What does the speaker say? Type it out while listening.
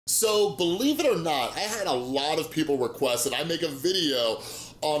So believe it or not, I had a lot of people request that I make a video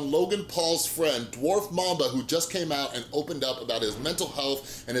on Logan Paul's friend, Dwarf Mamba, who just came out and opened up about his mental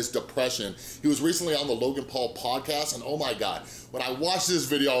health and his depression. He was recently on the Logan Paul podcast, and oh my God, when I watched this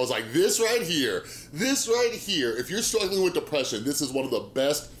video, I was like, this right here, if you're struggling with depression, this is one of the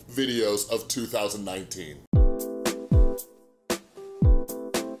best videos of 2019.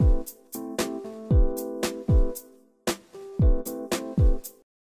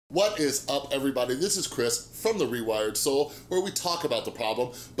 What is up, everybody? This is Chris from The Rewired Soul, where we talk about the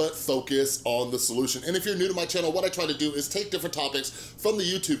problem, but focus on the solution. And if you're new to my channel, what I try to do is take different topics from the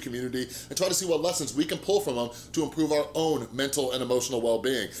YouTube community and try to see what lessons we can pull from them to improve our own mental and emotional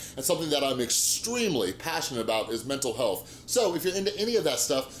well-being. And something that I'm extremely passionate about is mental health. So if you're into any of that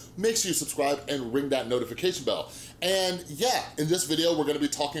stuff, make sure you subscribe and ring that notification bell. And yeah, in this video, we're gonna be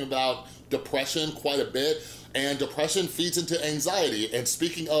talking about depression quite a bit, and depression feeds into anxiety. And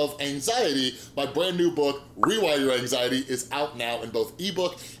speaking of anxiety, my brand new book, Rewire Your Anxiety, is out now in both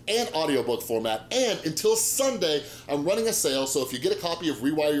ebook and audiobook format. And until Sunday, I'm running a sale, so if you get a copy of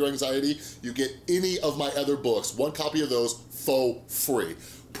Rewire Your Anxiety, you get any of my other books, one copy of those for free.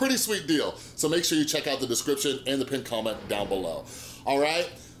 Pretty sweet deal. So make sure you check out the description and the pinned comment down below. All right,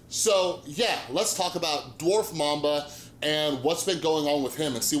 so yeah, let's talk about Dwarf Mamba and what's been going on with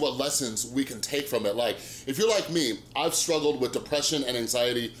him and see what lessons we can take from it. Like, if you're like me, I've struggled with depression and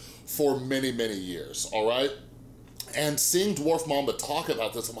anxiety for many, many years, all right? And seeing Dwarf Mamba talk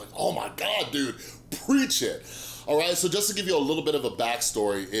about this, I'm like, oh my God, dude, preach it. All right, so just to give you a little bit of a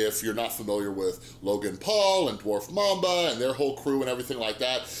backstory, if you're not familiar with Logan Paul and Dwarf Mamba and their whole crew and everything like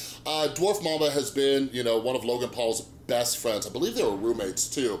that, Dwarf Mamba has been, you know, one of Logan Paul's best friends. I believe they were roommates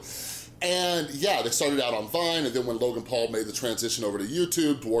too. And yeah, they started out on Vine, and then when Logan Paul made the transition over to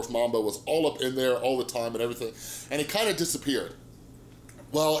YouTube, Dwarf Mamba was all up in there all the time and everything, and he kind of disappeared.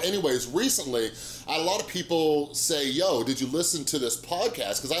 Well, anyways, recently, I had a lot of people say, yo, did you listen to this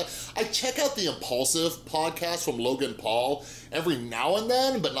podcast? Because I check out the Impaulsive podcast from Logan Paul every now and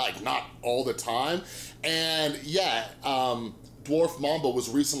then, but like not all the time. And yeah, Dwarf Mamba was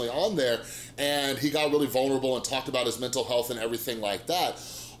recently on there, and he got really vulnerable and talked about his mental health and everything like that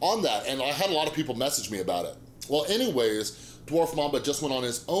on that, and I had a lot of people message me about it. Well, anyways, Dwarf Mamba just went on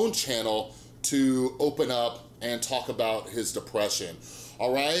his own channel to open up and talk about his depression,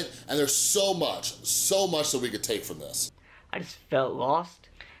 all right? And there's so much that we could take from this. I just felt lost,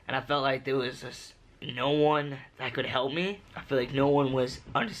 and I felt like there was just no one that could help me. I feel like no one was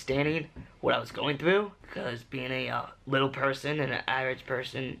understanding what I was going through, because being a little person in an average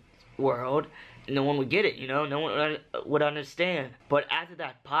person world, no one would get it, you know? No one would understand. But after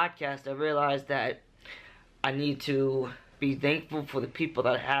that podcast, I realized that I need to be thankful for the people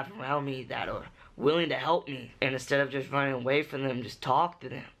that I have around me that are willing to help me. And instead of just running away from them, just talk to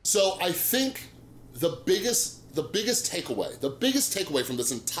them. So I think the biggest takeaway from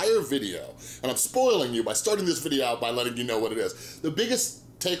this entire video, and I'm spoiling you by starting this video out by letting you know what it is. The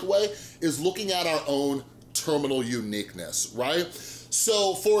biggest takeaway is looking at our own terminal uniqueness, right?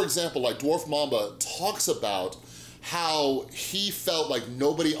 So, for example, like Dwarf Mamba talks about how he felt like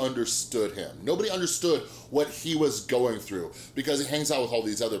nobody understood him. Nobody understood what he was going through because he hangs out with all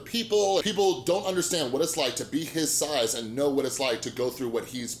these other people. People don't understand what it's like to be his size and know what it's like to go through what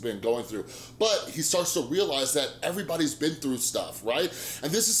he's been going through. But he starts to realize that everybody's been through stuff, right?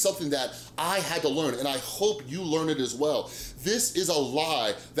 And this is something that I had to learn, and I hope you learn it as well. This is a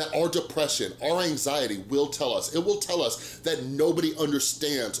lie that our depression, our anxiety will tell us. It will tell us that nobody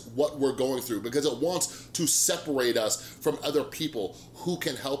understands what we're going through because it wants to separate us from other people who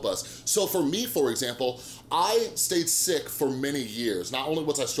can help us. So for me, for example, I stayed sick for many years. Not only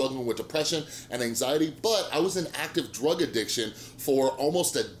was I struggling with depression and anxiety, but I was in active drug addiction for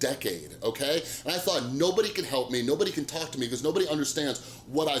almost a decade, okay? And I thought nobody can help me, nobody can talk to me because nobody understands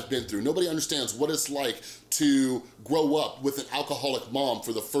what I've been through. Nobody understands what it's like to grow up with an alcoholic mom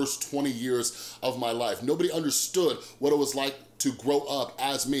for the first 20 years of my life. Nobody understood what it was like to grow up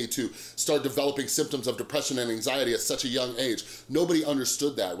as me, to start developing symptoms of depression and anxiety at such a young age. Nobody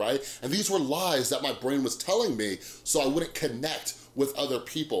understood that, right? And these were lies that my brain was telling me so I wouldn't connect with other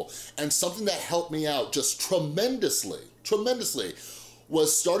people. And something that helped me out just tremendously,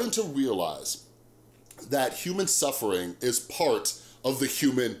 was starting to realize that human suffering is part of the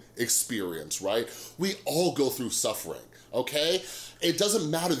human experience, right? We all go through suffering, okay? It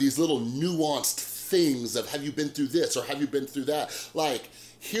doesn't matter these little nuanced things of have you been through this or have you been through that? Like,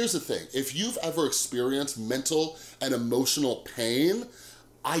 here's the thing, if you've ever experienced mental and emotional pain,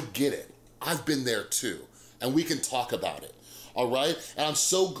 I get it. I've been there too, and we can talk about it, all right? And I'm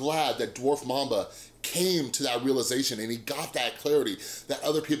so glad that Dwarf Mamba came to that realization and he got that clarity that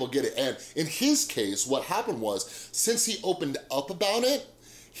other people get it. And in his case, what happened was, since he opened up about it,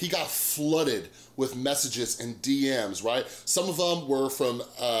 he got flooded with messages and DMs, right? Some of them were from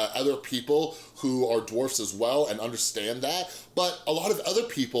other people who are dwarfs as well and understand that, but a lot of other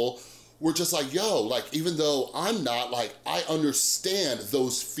people were just like, yo, like, even though I'm not, like, I understand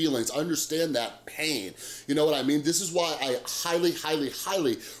those feelings, I understand that pain. You know what I mean? This is why I highly, highly,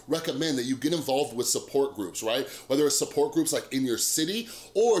 highly recommend that you get involved with support groups, right? Whether it's support groups like in your city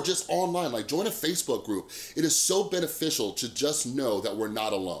or just online, like join a Facebook group. It is so beneficial to just know that we're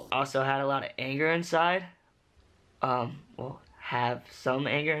not alone. Also had a lot of anger inside. Well, have some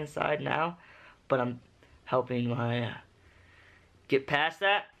anger inside now, but I'm helping my get past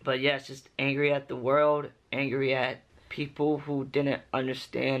that. But yeah, it's just angry at the world, angry at people who didn't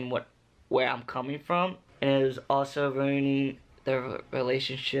understand where I'm coming from. And it was also ruining the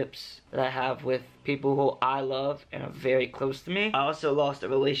relationships that I have with people who I love and are very close to me. I also lost a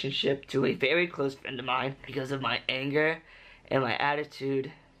relationship to a very close friend of mine because of my anger and my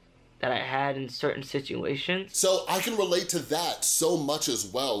attitude that I had in certain situations. So I can relate to that so much as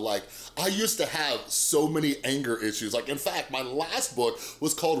well. Like, I used to have so many anger issues. Like, in fact, my last book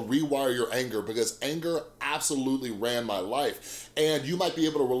was called Rewire Your Anger because anger absolutely ran my life. And you might be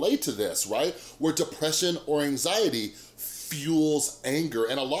able to relate to this, right? Where depression or anxiety fuels anger,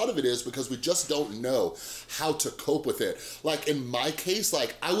 and a lot of it is because we just don't know how to cope with it. Like in my case,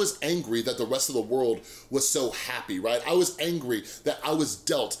 like I was angry that the rest of the world was so happy, right? I was angry that I was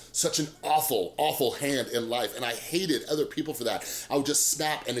dealt such an awful, awful hand in life, and I hated other people for that. I would just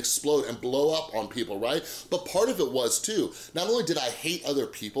snap and explode and blow up on people, right? But part of it was too, not only did I hate other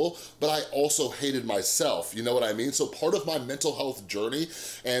people, but I also hated myself, you know what I mean? So part of my mental health journey,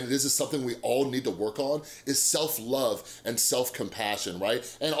 and this is something we all need to work on, is self-love and self-compassion,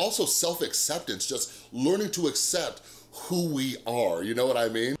 right? And also self-acceptance, just learning to accept who we are, you know what I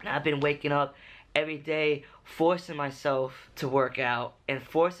mean? And I've been waking up every day, forcing myself to work out and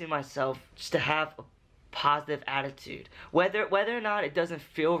forcing myself just to have a positive attitude. Whether or not it doesn't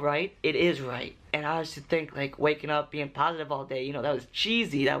feel right, it is right. And I used to think like waking up being positive all day, you know, that was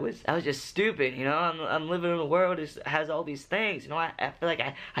cheesy, that was just stupid, you know? I'm living in a world that has all these things, you know? I feel like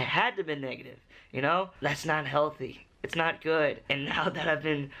I had to be negative, you know? That's not healthy. It's not good. And now that I've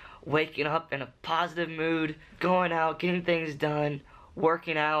been waking up in a positive mood, going out, getting things done,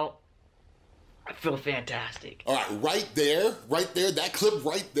 working out, I feel fantastic. All right, right there, that clip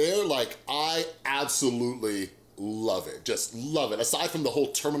right there, like I absolutely love it, just love it. Aside from the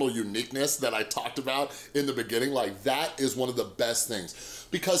whole terminal uniqueness that I talked about in the beginning, like that is one of the best things.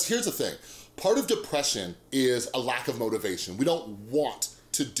 Because here's the thing, part of depression is a lack of motivation. We don't want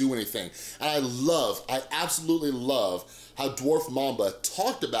to do anything. And I absolutely love how Dwarf Mamba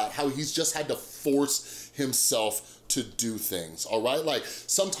talked about how he's just had to force himself to do things, all right? Like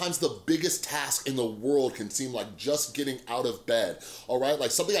sometimes the biggest task in the world can seem like just getting out of bed, all right?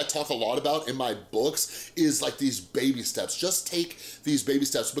 Like something I talk a lot about in my books is like these baby steps. Just take these baby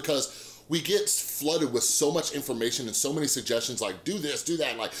steps because we get flooded with so much information and so many suggestions like do this, do that,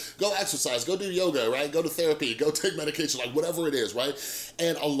 and like go exercise, go do yoga, right? Go to therapy, go take medication, like whatever it is, right?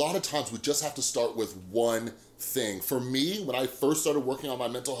 And a lot of times we just have to start with one thing. For me, when I first started working on my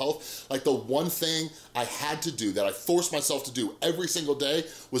mental health, like the one thing I had to do that I forced myself to do every single day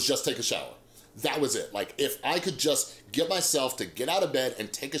was just take a shower. That was it. Like if I could just get myself to get out of bed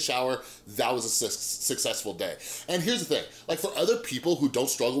and take a shower, that was a successful day. And here's the thing, like for other people who don't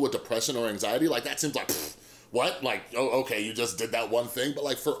struggle with depression or anxiety, like that seems like, what? Like, oh, okay, you just did that one thing. But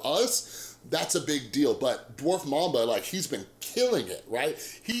like for us, that's a big deal. But Dwarf Mamba, like he's been killing it, right?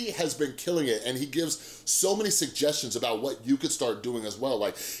 He has been killing it, and he gives so many suggestions about what you could start doing as well.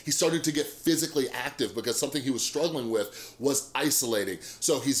 Like he started to get physically active because something he was struggling with was isolating.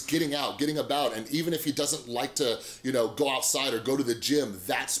 So he's getting out, getting about, and even if he doesn't like to, you know, go outside or go to the gym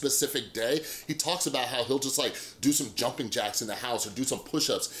that specific day, he talks about how he'll just like do some jumping jacks in the house or do some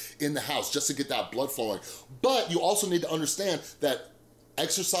push-ups in the house just to get that blood flowing. But you also need to understand that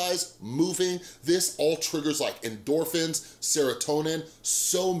exercise, moving, this all triggers like endorphins, serotonin,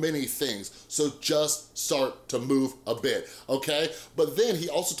 so many things. So just start to move a bit, okay? But then he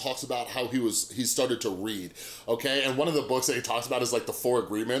also talks about how he started to read, okay? And one of the books that he talks about is like the 4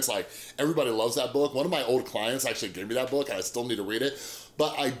 Agreements. Like everybody loves that book. One of my old clients actually gave me that book and I still need to read it.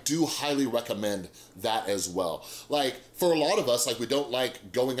 But I do highly recommend that as well. Like for a lot of us, like we don't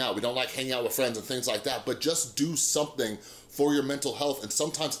like going out, we don't like hanging out with friends and things like that, but just do something for your mental health, and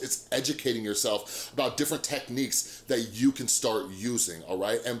sometimes it's educating yourself about different techniques that you can start using, all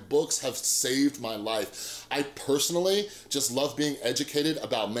right? And books have saved my life. I personally just love being educated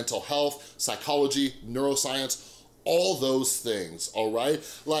about mental health, psychology, neuroscience, all those things, all right?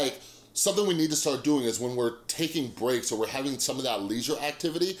 Like, something we need to start doing is when we're taking breaks or we're having some of that leisure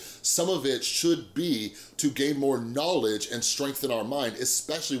activity, some of it should be to gain more knowledge and strengthen our mind,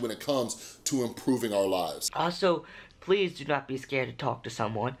 especially when it comes to improving our lives. Also, please do not be scared to talk to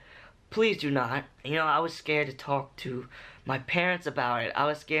someone. Please do not. You know, I was scared to talk to my parents about it. I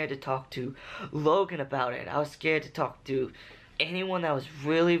was scared to talk to Logan about it. I was scared to talk to anyone that was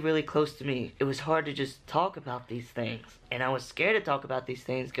really, really close to me. It was hard to just talk about these things. And I was scared to talk about these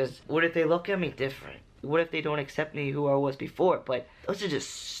things because what if they look at me different? What if they don't accept me who I was before? But those are just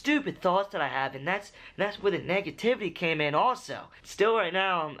stupid thoughts that I have, and that's where the negativity came in also. Still right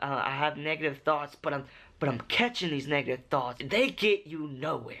now, I have negative thoughts, but I'm catching these negative thoughts. They get you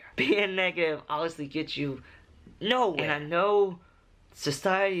nowhere. Being negative honestly gets you nowhere. And I know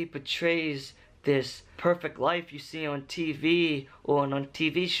society portrays this perfect life you see on TV or on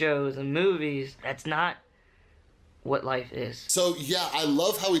TV shows and movies. That's not what life is. So yeah, I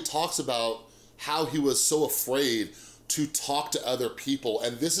love how he talks about how he was so afraid to talk to other people.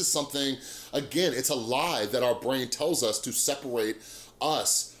 And this is something, again, it's a lie that our brain tells us to separate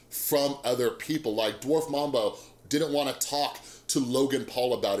us from other people. Like Dwarf Mamba didn't want to talk to Logan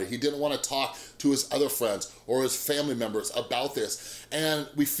Paul about it. He didn't want to talk to his other friends or his family members about this. And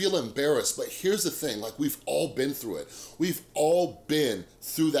we feel embarrassed, but here's the thing, like, we've all been through it. We've all been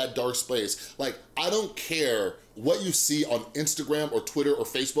through that dark space. Like, I don't care what you see on Instagram or Twitter or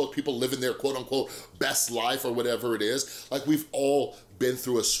Facebook, people living their quote unquote best life or whatever it is. Like, we've all been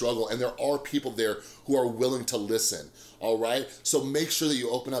through a struggle, and there are people there who are willing to listen, all right? So make sure that you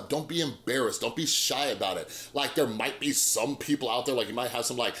open up. Don't be embarrassed. Don't be shy about it. Like, there might be some people out there, like you might have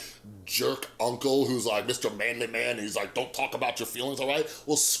some like jerk uncle who's like Mr. Manly Man, and he's like, don't talk about your feelings, all right?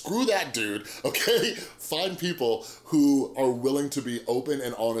 Well, screw that dude, okay? Find people who are willing to be open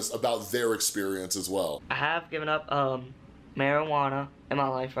and honest about their experience as well. I have given up marijuana in my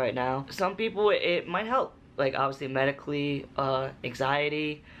life right now. Some people, it might help. Like, obviously medically,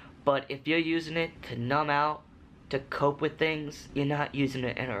 anxiety, but if you're using it to numb out, to cope with things, you're not using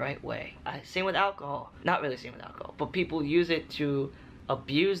it in the right way. Same with alcohol. Not really same with alcohol, but people use it to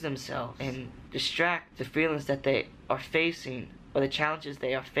abuse themselves and distract the feelings that they are facing or the challenges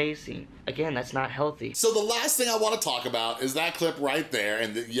they are facing. Again, that's not healthy. So the last thing I want to talk about is that clip right there.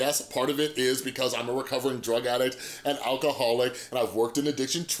 And yes, part of it is because I'm a recovering drug addict and alcoholic, and I've worked in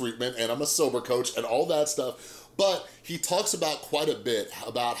addiction treatment, and I'm a sober coach and all that stuff. But he talks about quite a bit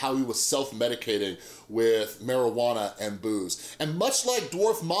about how he was self-medicating with marijuana and booze. And much like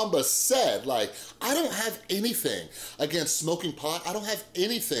Dwarf Mamba said, like, I don't have anything against smoking pot. I don't have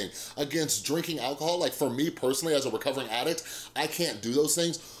anything against drinking alcohol. Like, for me personally, as a recovering addict, I can't do those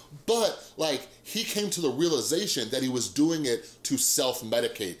things. But like, he came to the realization that he was doing it to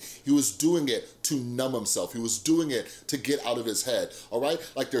self-medicate. He was doing it to numb himself. He was doing it to get out of his head, all right?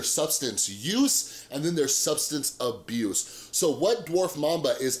 Like, there's substance use and then there's substance abuse. So what Dwarf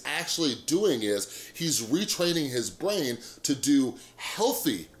Mamba is actually doing is he's retraining his brain to do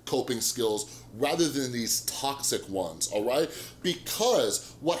healthy coping skills rather than these toxic ones, all right?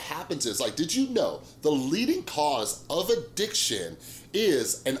 Because what happens is, like, did you know the leading cause of addiction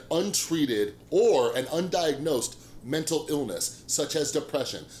is an untreated or an undiagnosed mental illness, such as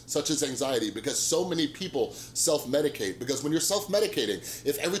depression, such as anxiety, because so many people self-medicate. Because when you're self-medicating,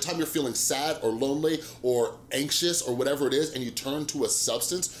 if every time you're feeling sad or lonely or anxious or whatever it is, and you turn to a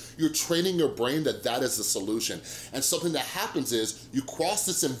substance, you're training your brain that that is the solution. And something that happens is you cross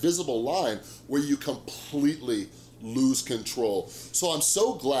this invisible line where you completely lose control. So I'm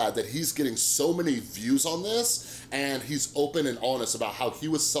so glad that he's getting so many views on this, and he's open and honest about how he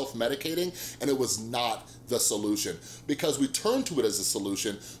was self-medicating and it was not the solution, because we turn to it as a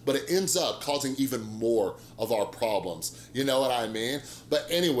solution, but it ends up causing even more of our problems. You know what I mean? But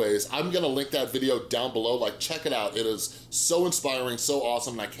anyways, I'm gonna link that video down below. Like, check it out. It is so inspiring, so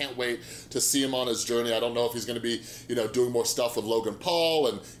awesome, and I can't wait to see him on his journey. I don't know if he's gonna be, you know, doing more stuff with Logan Paul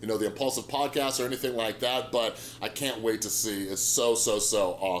and, you know, the Impaulsive podcast or anything like that, but I can't wait to see. It's so, so,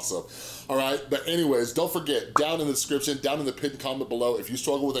 so awesome. All right, but anyways, don't forget, down in the description, down in the pinned comment below, if you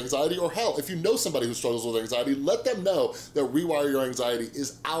struggle with anxiety, or hell, if you know somebody who struggles with their anxiety, let them know that Rewire Your Anxiety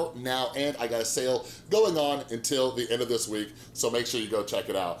is out now, and I got a sale going on until the end of this week, so make sure you go check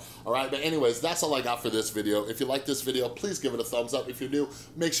it out. All right, but anyways, that's all I got for this video. If you like this video, please give it a thumbs up. If you're new,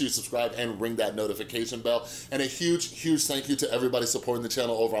 make sure you subscribe and ring that notification bell. And a huge, huge thank you to everybody supporting the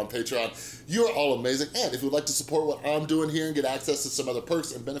channel over on Patreon. You are all amazing. And if you'd like to support what I'm doing here and get access to some other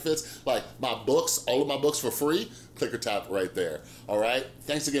perks and benefits, like my books, all of my books for free, click or tap right there. All right,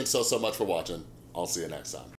 thanks again so much for watching. I'll see you next time.